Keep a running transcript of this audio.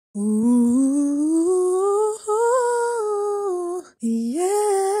Ooh, yeah.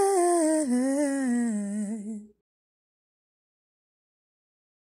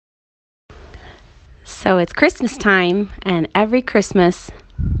 So it's Christmas time, and every Christmas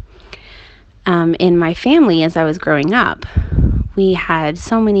in my family as I was growing up, we had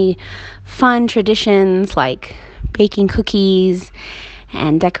so many fun traditions like baking cookies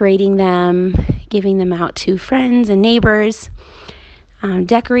and decorating them, giving them out to friends and neighbors,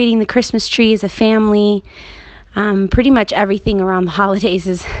 decorating the Christmas tree as a family. Pretty much everything around the holidays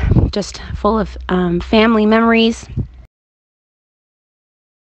is just full of family memories.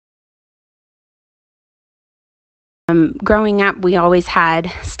 Growing up, we always had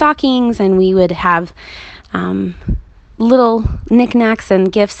stockings, and we would have little knickknacks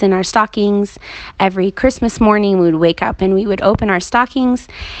and gifts in our stockings. Every Christmas morning, we would wake up and we would open our stockings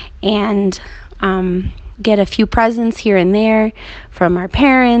and get a few presents here and there from our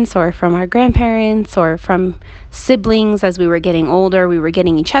parents or from our grandparents or from siblings. As we were getting older, we were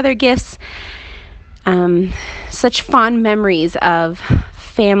getting each other gifts. Such fond memories of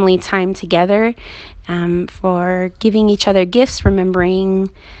family time together, for giving each other gifts, remembering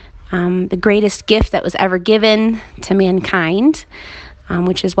the greatest gift that was ever given to mankind,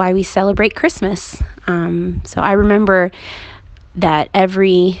 which is why we celebrate Christmas. So I remember that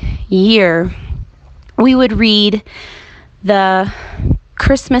every year we would read the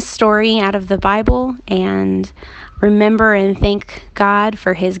Christmas story out of the Bible and remember and thank God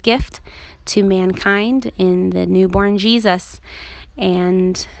for his gift to mankind in the newborn Jesus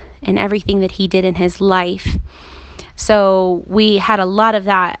and everything that he did in his life. So we had a lot of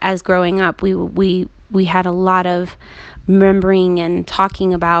that as growing up. We had a lot of remembering and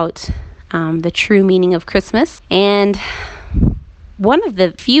talking about the true meaning of Christmas. And one of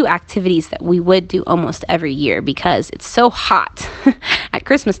the few activities that we would do almost every year, because it's so hot at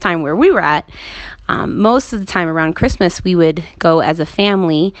Christmas time where we were at, most of the time around Christmas, we would go as a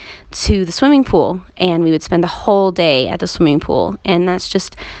family to the swimming pool, and we would spend the whole day at the swimming pool. And that's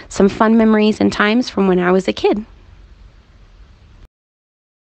just some fun memories and times from when I was a kid.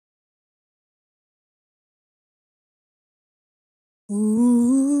 Ooh.